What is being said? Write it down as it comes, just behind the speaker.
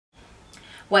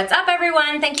What's up,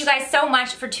 everyone? Thank you guys so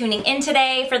much for tuning in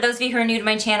today. For those of you who are new to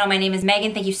my channel, my name is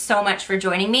Megan. Thank you so much for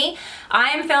joining me. I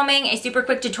am filming a super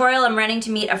quick tutorial. I'm running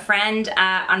to meet a friend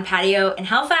on Patio in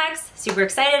Halifax. Super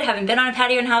excited. Haven't been on a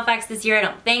patio in Halifax this year, I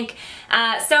don't think.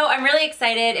 So I'm really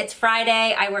excited. It's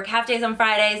Friday. I work half days on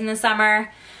Fridays in the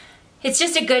summer. It's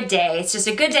just a good day. It's just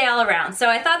a good day all around. So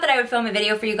I thought that I would film a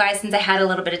video for you guys since I had a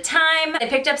little bit of time. I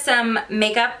picked up some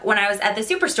makeup when I was at the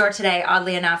superstore today,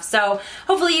 oddly enough. So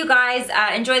hopefully you guys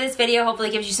enjoy this video. Hopefully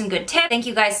it gives you some good tips. Thank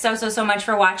you guys so much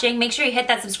for watching. Make sure you hit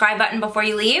that subscribe button before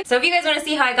you leave. So if you guys want to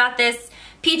see how I got this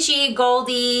peachy,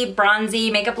 goldy, bronzy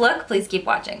makeup look, please keep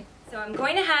watching. So I'm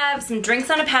going to have some drinks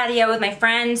on a patio with my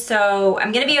friends, so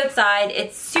I'm going to be outside.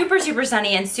 It's super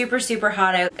sunny and super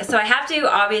hot out. So I have to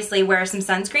obviously wear some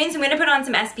sunscreen. So I'm going to put on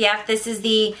some SPF. This is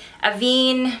the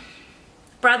Avene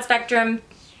Broad Spectrum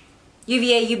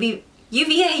UVA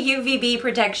UVB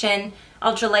Protection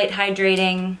Ultralight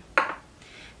Hydrating.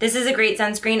 This is a great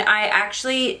sunscreen. I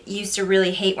actually used to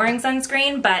really hate wearing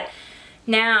sunscreen, but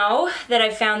now that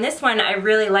I've found this one, I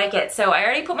really like it. So I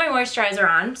already put my moisturizer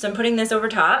on, so I'm putting this over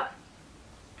top.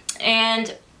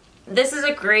 And this is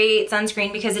a great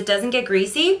sunscreen because it doesn't get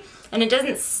greasy and it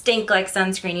doesn't stink like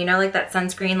sunscreen, you know, like that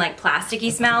sunscreen like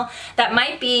plasticky smell. That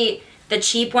might be the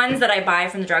cheap ones that I buy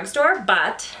from the drugstore,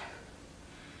 but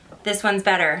this one's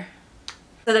better.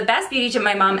 So the best beauty tip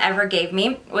my mom ever gave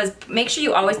me was make sure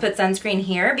you always put sunscreen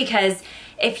here, because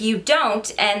if you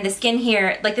don't and the skin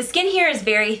here, like the skin here is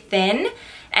very thin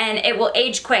and it will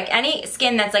age quick. Any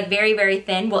skin that's like very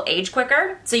thin will age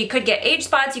quicker. So you could get age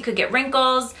spots, you could get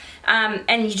wrinkles,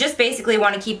 and you just basically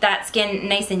want to keep that skin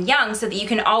nice and young so that you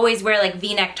can always wear like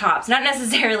V-neck tops. Not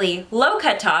necessarily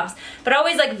low-cut tops, but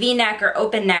always like V-neck or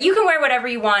open neck. You can wear whatever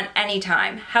you want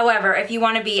anytime. However, if you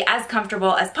want to be as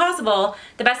comfortable as possible,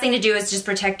 the best thing to do is just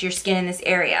protect your skin in this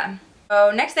area.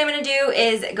 So next thing I'm going to do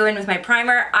is go in with my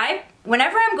primer.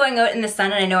 Whenever I'm going out in the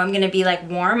sun and I know I'm going to be like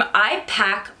warm, I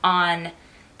pack on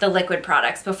the liquid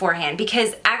products beforehand,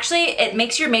 because actually it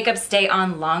makes your makeup stay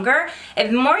on longer.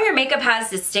 If the more your makeup has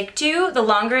to stick to, the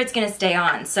longer it's going to stay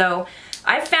on. So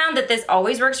I've found that this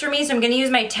always works for me, so I'm going to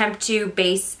use my Temp 2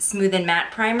 Base Smooth and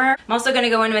Matte Primer. I'm also going to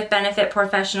go in with Benefit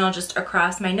Professional just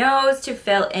across my nose to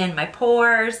fill in my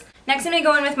pores. Next I'm going to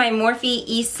go in with my Morphe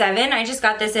E7. I just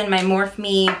got this in my Morphe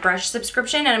Me brush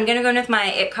subscription, and I'm going to go in with my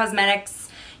It Cosmetics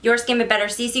Your Skin But Better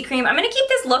CC Cream. I'm going to keep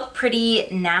this look pretty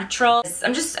natural.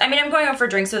 I'm going out for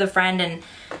drinks with a friend, and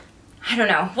I don't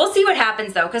know. We'll see what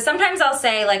happens though, because sometimes I'll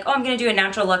say like, oh, I'm going to do a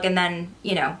natural look, and then,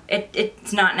 you know,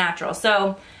 it's not natural.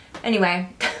 So anyway,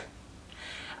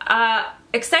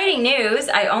 exciting news.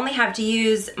 I only have to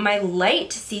use my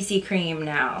light CC cream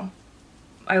now.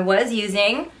 I was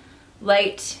using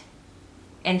light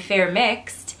and fair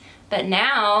mixed, but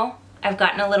now I've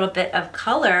gotten a little bit of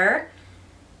color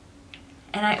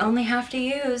and I only have to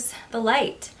use the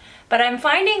light. But I'm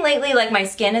finding lately like my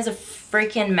skin is a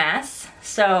freaking mess,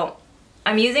 so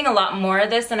I'm using a lot more of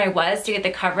this than I was to get the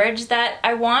coverage that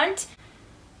I want.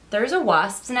 There's a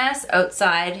wasp's nest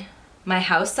outside my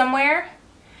house somewhere,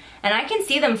 and I can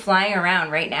see them flying around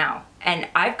right now. And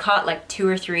I've caught like 2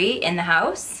 or 3 in the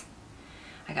house.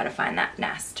 I gotta find that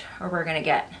nest or we're gonna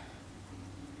get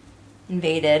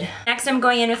invaded. Next I'm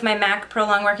going in with my MAC Pro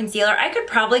Longwear Concealer. I could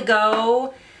probably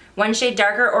go one shade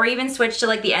darker or even switch to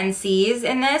like the NCs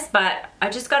in this, but I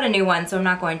just got a new one, so I'm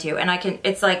not going to. And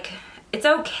it's like, it's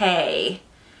okay.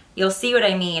 You'll see what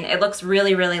I mean. It looks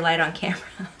really light on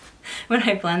camera when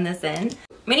I blend this in.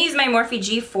 I'm gonna use my Morphe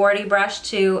G40 brush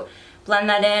to blend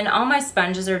that in. All my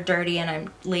sponges are dirty and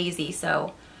I'm lazy,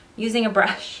 so using a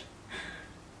brush.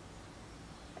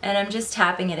 And I'm just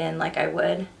tapping it in like I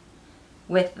would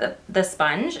with the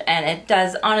sponge, and it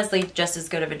does honestly just as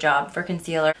good of a job for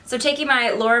concealer. So taking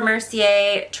my Laura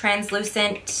Mercier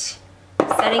translucent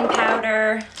setting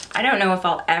powder. I don't know if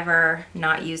I'll ever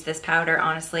not use this powder,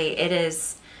 honestly. It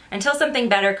is, until something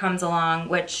better comes along,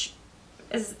 which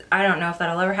is, I don't know if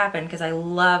that'll ever happen, because I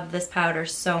love this powder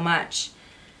so much.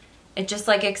 It just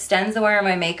like extends the wear of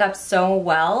my makeup so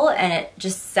well, and it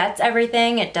just sets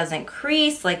everything. It doesn't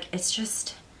crease, like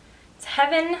it's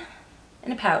heaven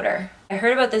in a powder. I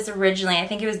heard about this originally, I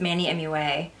think it was Manny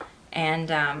MUA,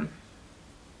 and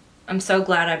I'm so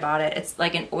glad I bought it. It's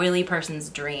like an oily person's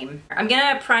dream. I'm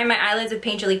gonna prime my eyelids with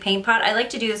Painterly Paint Pot. I like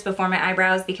to do this before my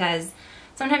eyebrows because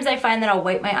sometimes I find that I'll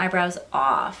wipe my eyebrows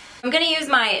off. I'm gonna use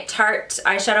my Tarte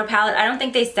eyeshadow palette. I don't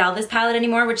think they sell this palette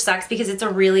anymore, which sucks because it's a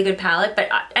really good palette. But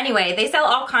anyway, they sell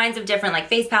all kinds of different like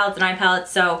face palettes and eye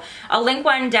palettes. So I'll link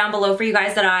one down below for you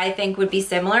guys that I think would be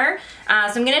similar.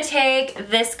 So I'm gonna take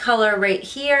this color right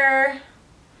here.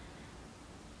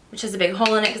 which has a big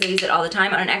hole in it because I use it all the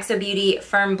time, on an Exo Beauty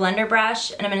Firm Blender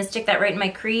Brush, and I'm gonna stick that right in my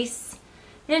crease.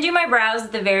 I'm gonna do my brows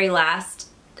at the very last,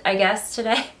 I guess,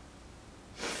 today.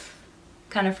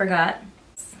 Kind of forgot.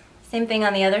 Same thing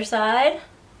on the other side.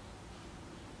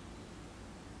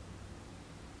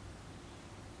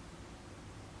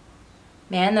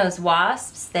 Man, those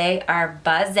wasps, they are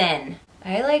buzzing.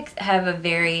 I like have a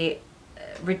very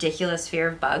ridiculous fear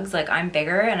of bugs. Like, I'm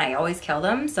bigger and I always kill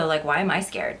them, so like, why am I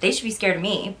scared? They should be scared of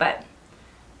me, but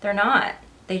they're not.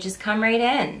 They just come right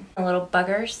in. The little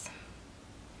buggers.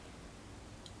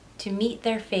 To meet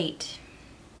their fate.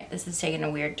 This is taking a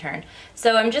weird turn.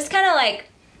 So I'm just kind of like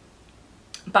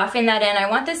buffing that in. I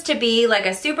want this to be like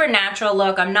a super natural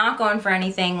look. I'm not going for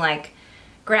anything like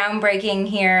groundbreaking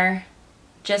here.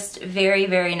 Just very,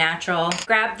 very natural.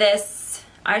 Grab this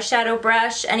eyeshadow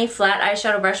brush. Any flat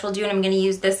eyeshadow brush will do, and I'm gonna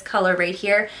use this color right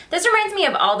here. This reminds me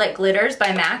of All That Glitters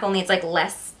by MAC, only it's like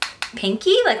less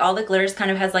pinky. Like All That Glitters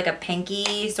kind of has like a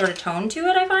pinky sort of tone to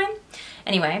it, I find.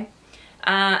 Anyway,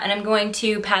 and I'm going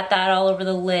to pat that all over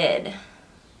the lid.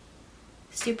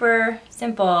 Super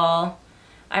simple.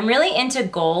 I'm really into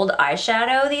gold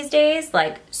eyeshadow these days,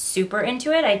 like super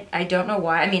into it. I don't know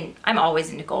why. I mean, I'm always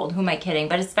into gold, who am I kidding?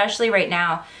 But especially right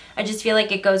now, I just feel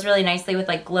like it goes really nicely with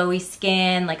like glowy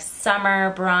skin, like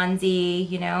summer, bronzy,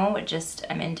 you know,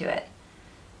 I'm into it.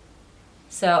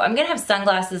 So I'm gonna have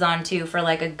sunglasses on too for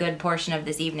like a good portion of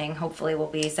this evening. Hopefully we'll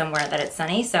be somewhere that it's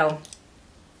sunny, so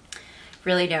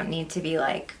really don't need to be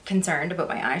like concerned about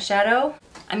my eyeshadow.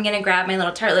 I'm gonna grab my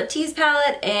little Tartelette Tease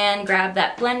palette and grab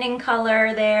that blending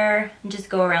color there and just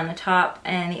go around the top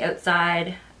and the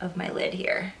outside of my lid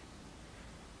here.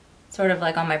 Sort of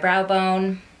like on my brow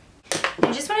bone.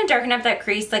 I just wanna darken up that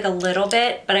crease like a little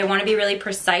bit, but I wanna be really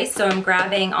precise, so I'm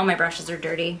grabbing, all my brushes are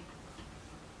dirty.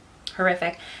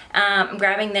 Horrific. I'm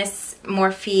grabbing this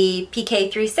Morphe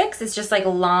PK36. It's just like a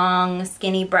long,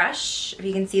 skinny brush, if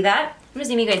you can see that. I'm gonna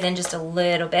zoom you guys in just a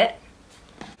little bit.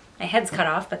 My head's cut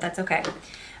off, but that's okay.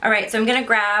 All right, so I'm gonna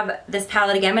grab this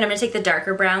palette again, but I'm gonna take the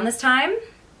darker brown this time.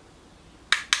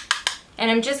 And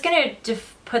I'm just gonna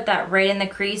put that right in the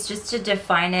crease just to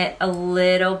define it a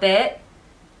little bit.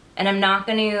 And I'm not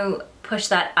gonna push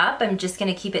that up, I'm just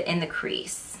gonna keep it in the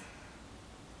crease.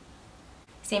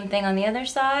 Same thing on the other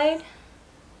side.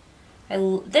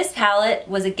 This palette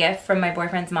was a gift from my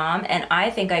boyfriend's mom, and I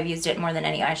think I've used it more than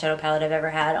any eyeshadow palette I've ever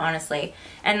had, honestly.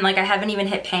 And like, I haven't even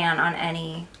hit pan on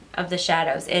any of the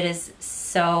shadows. It is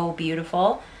so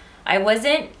beautiful. I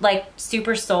wasn't like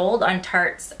super sold on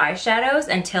Tarte's eyeshadows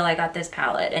until I got this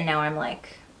palette, and now I'm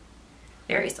like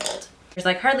very sold. There's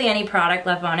like hardly any product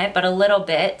left on it, but a little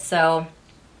bit, so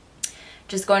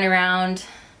just going around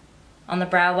on the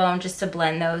brow bone just to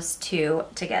blend those two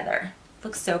together.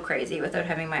 Looks so crazy without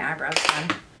having my eyebrows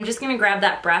done. I'm just gonna grab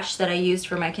that brush that I used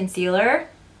for my concealer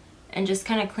and just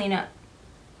kind of clean up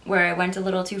where I went a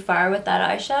little too far with that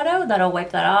eyeshadow. That'll wipe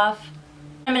that off.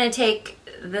 I'm gonna take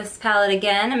this palette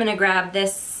again. I'm gonna grab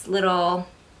this little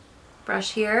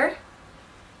brush here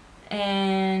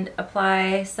and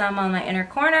apply some on my inner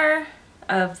corner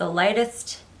of the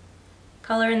lightest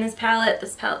color in this palette.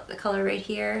 This palette, the color right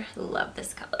here. Love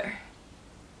this color.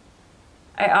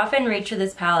 I often reach for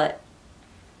this palette.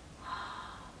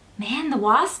 Man, the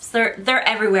wasps, they're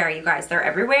everywhere, you guys. They're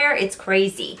everywhere. It's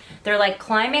crazy. They're like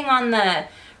climbing on the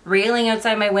railing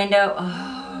outside my window.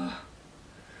 Oh,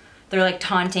 they're like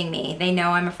taunting me. They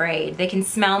know I'm afraid. They can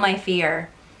smell my fear.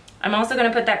 I'm also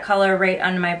gonna put that color right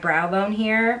on my brow bone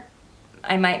here.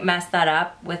 I might mess that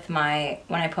up with when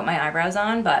I put my eyebrows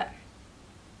on, but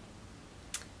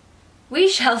we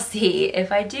shall see.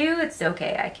 If I do, it's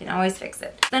okay. I can always fix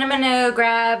it. Then I'm gonna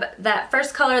grab that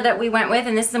first color that we went with,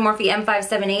 and this is a Morphe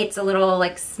M578. It's a little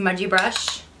like smudgy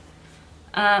brush.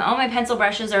 All my pencil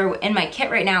brushes are in my kit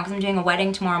right now because I'm doing a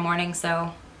wedding tomorrow morning,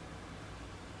 so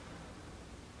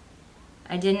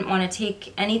I didn't want to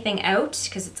take anything out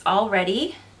because it's all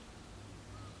ready.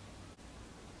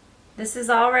 This is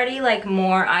already like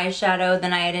more eyeshadow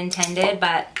than I had intended,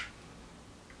 but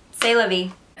c'est la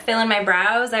vie. Fill in my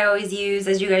brows. I always use,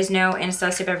 as you guys know,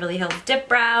 Anastasia Beverly Hills Dip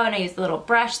Brow, and I use the little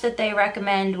brush that they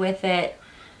recommend with it.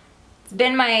 It's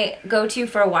been my go-to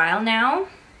for a while now.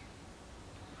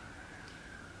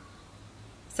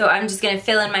 So I'm just gonna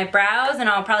fill in my brows, and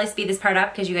I'll probably speed this part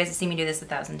up because you guys have seen me do this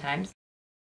 1,000 times.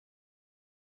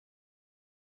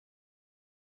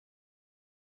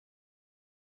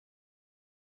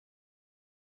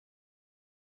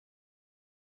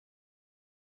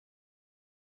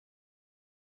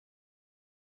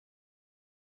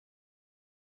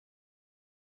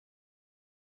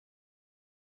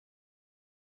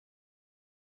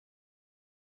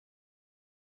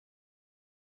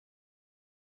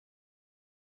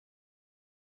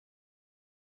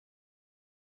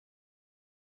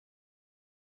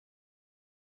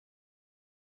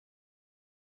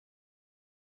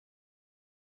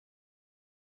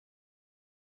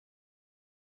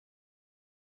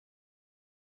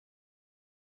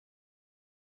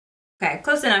 Okay,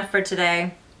 close enough for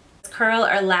today. Let's curl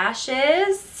our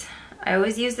lashes. I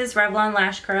always use this Revlon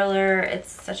lash curler.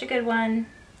 It's such a good one.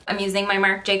 I'm using my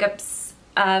Marc Jacobs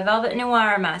Velvet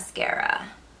Noir mascara.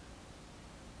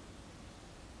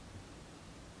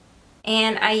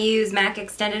 And I use MAC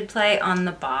Extended Play on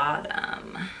the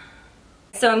bottom.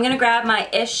 So I'm gonna grab my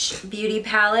Ish Beauty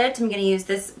palette. I'm gonna use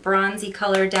this bronzy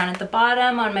color down at the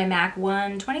bottom on my MAC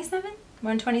 127.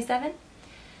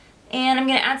 And I'm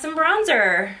gonna add some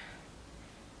bronzer.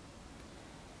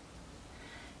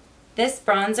 This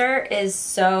bronzer is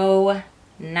so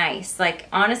nice. Like,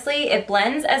 honestly, it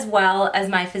blends as well as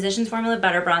my Physicians Formula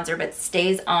Butter Bronzer, but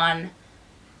stays on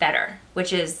better,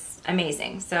 which is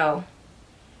amazing. So,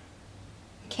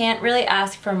 can't really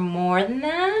ask for more than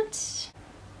that.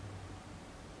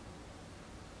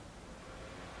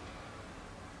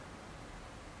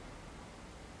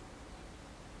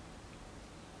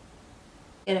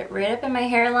 Get it right up in my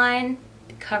hairline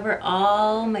to cover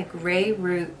all my gray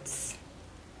roots.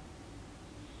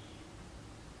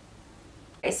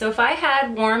 Okay, so if I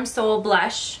had Warm Soul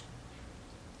blush,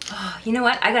 oh, you know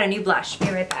what? I got a new blush. Be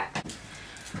right back.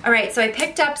 All right, so I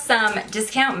picked up some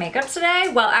discount makeup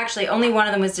today. Well, actually, only one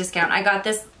of them was discount. I got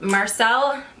this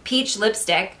Marcel Peach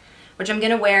lipstick, which I'm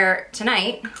gonna wear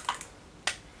tonight.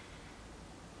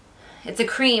 It's a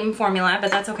cream formula, but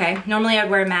that's okay. Normally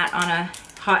I'd wear matte on a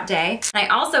hot day. And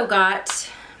I also got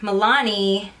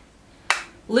Milani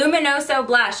Luminoso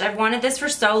blush. I've wanted this for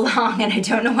so long and I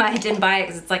don't know why I didn't buy it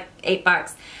because it's like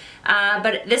 $8.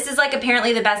 But this is like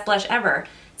apparently the best blush ever.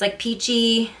 It's like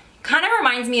peachy, kind of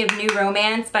reminds me of New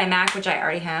Romance by MAC, which I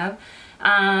already have.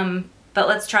 But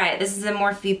let's try it. This is a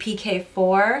Morphe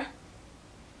PK4.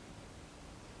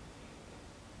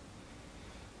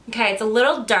 Okay, it's a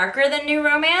little darker than New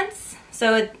Romance.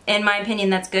 So in my opinion,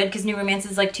 that's good because New Romance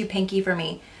is like too pinky for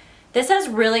me. This has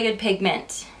really good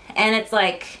pigment and it's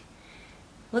like,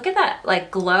 look at that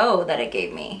like glow that it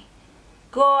gave me.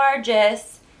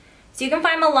 Gorgeous. So you can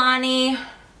find Milani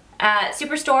at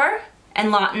Superstore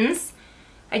and Lawton's.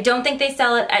 I don't think they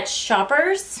sell it at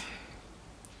Shoppers.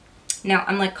 No,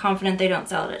 I'm like confident they don't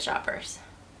sell it at Shoppers.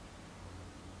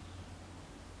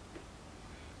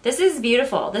 This is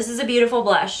beautiful. This is a beautiful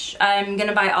blush. I'm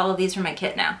gonna buy all of these for my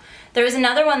kit now. There was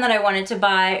another one that I wanted to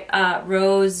buy,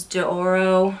 Rose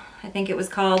d'Oro, I think it was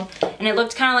called, and it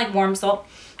looked kind of like Warm Soul.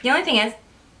 The only thing is,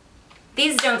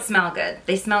 these don't smell good.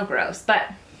 They smell gross,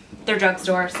 but they're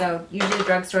drugstore, so usually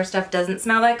drugstore stuff doesn't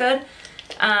smell that good.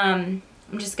 I'm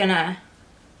just gonna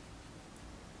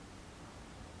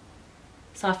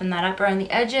soften that up around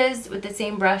the edges with the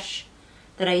same brush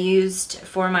that I used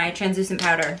for my translucent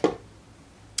powder.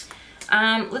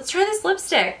 Let's try this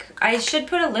lipstick. I should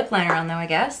put a lip liner on though, I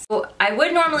guess. So I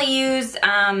would normally use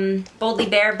Boldly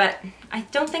Bare, but I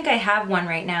don't think I have one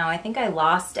right now. I think I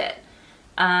lost it,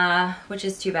 which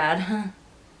is too bad.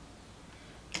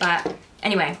 But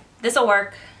anyway, this will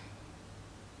work.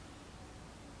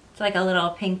 It's like a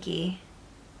little pinky.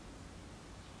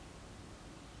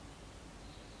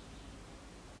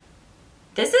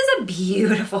 This is a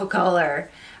beautiful color.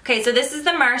 Okay, so this is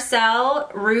the Marcel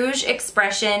Rouge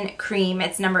Expression Cream.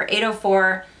 It's number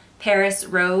 804 Paris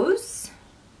Rose.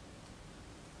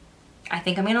 I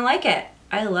think I'm gonna like it.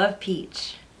 I love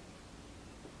peach.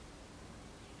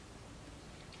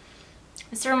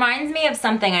 This reminds me of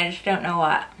something, I just don't know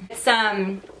what. It's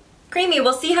creamy,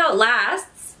 we'll see how it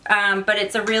lasts, but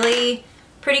it's a really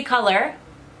pretty color.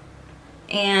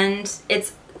 And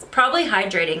it's probably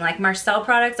hydrating. Like Marcel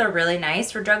products are really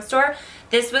nice for drugstore.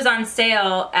 This was on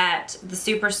sale at the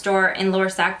Superstore in Lower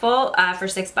Sackville for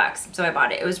 $6, so I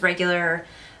bought it. It was regular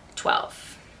 $12,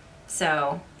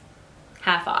 so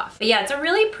half off. But yeah, it's a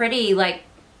really pretty like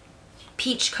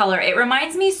peach color. It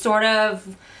reminds me sort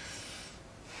of,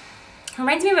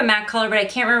 reminds me of a MAC color, but I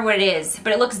can't remember what it is.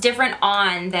 But it looks different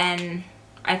on than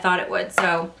I thought it would.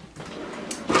 So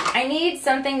I need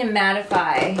something to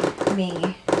mattify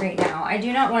me right now. I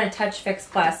do not want to touch Fix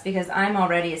Plus because I'm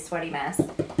already a sweaty mess.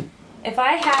 If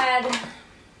I had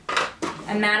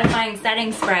a mattifying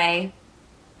setting spray,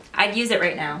 I'd use it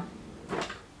right now.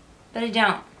 But I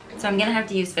don't. So I'm gonna have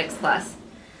to use Fix Plus.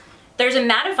 There's a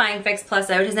mattifying Fix Plus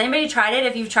out. Has anybody tried it?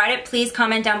 If you've tried it, please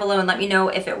comment down below and let me know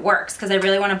if it works, because I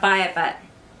really want to buy it, but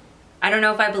I don't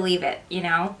know if I believe it, you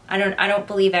know? I don't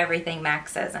believe everything MAC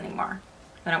says anymore.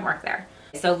 I don't work there.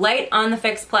 So light on the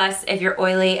Fix Plus if you're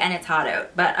oily and it's hot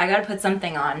out, but I gotta put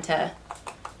something on to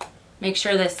make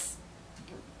sure this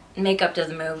makeup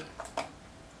doesn't move.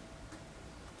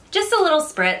 Just a little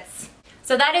spritz. So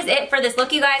So that is it for this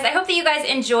look, you guys. I hope that you guys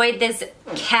enjoyed this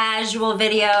casual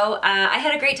video. I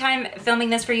had a great time filming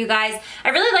this for you guys.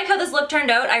 I really like how this look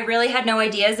turned out. I really had no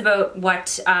ideas about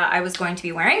what I was going to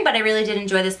be wearing, but I really did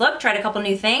enjoy this look. Tried a couple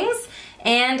new things,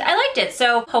 and I liked it.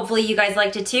 So hopefully you guys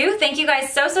liked it too. Thank you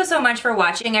guys so much for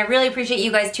watching. I really appreciate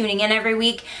you guys tuning in every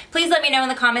week. Please let me know in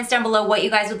the comments down below what you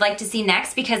guys would like to see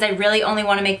next, because I really only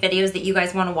want to make videos that you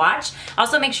guys want to watch.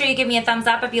 Also, make sure you give me a thumbs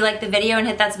up if you like the video and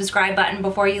hit that subscribe button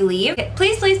before you leave.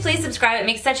 Please subscribe. It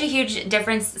makes such a huge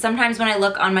difference. Sometimes when I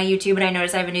look on my YouTube and I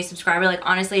notice I have a new subscriber, like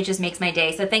honestly, it just makes my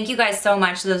day. So thank you guys so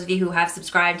much to those of you who have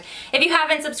subscribed. If you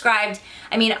haven't subscribed,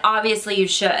 I mean, obviously you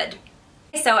should.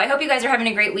 So I hope you guys are having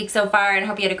a great week so far, and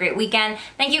hope you had a great weekend.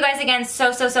 Thank you guys again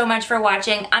so much for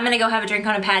watching. I'm gonna go have a drink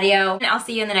on a patio, and I'll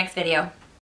see you in the next video.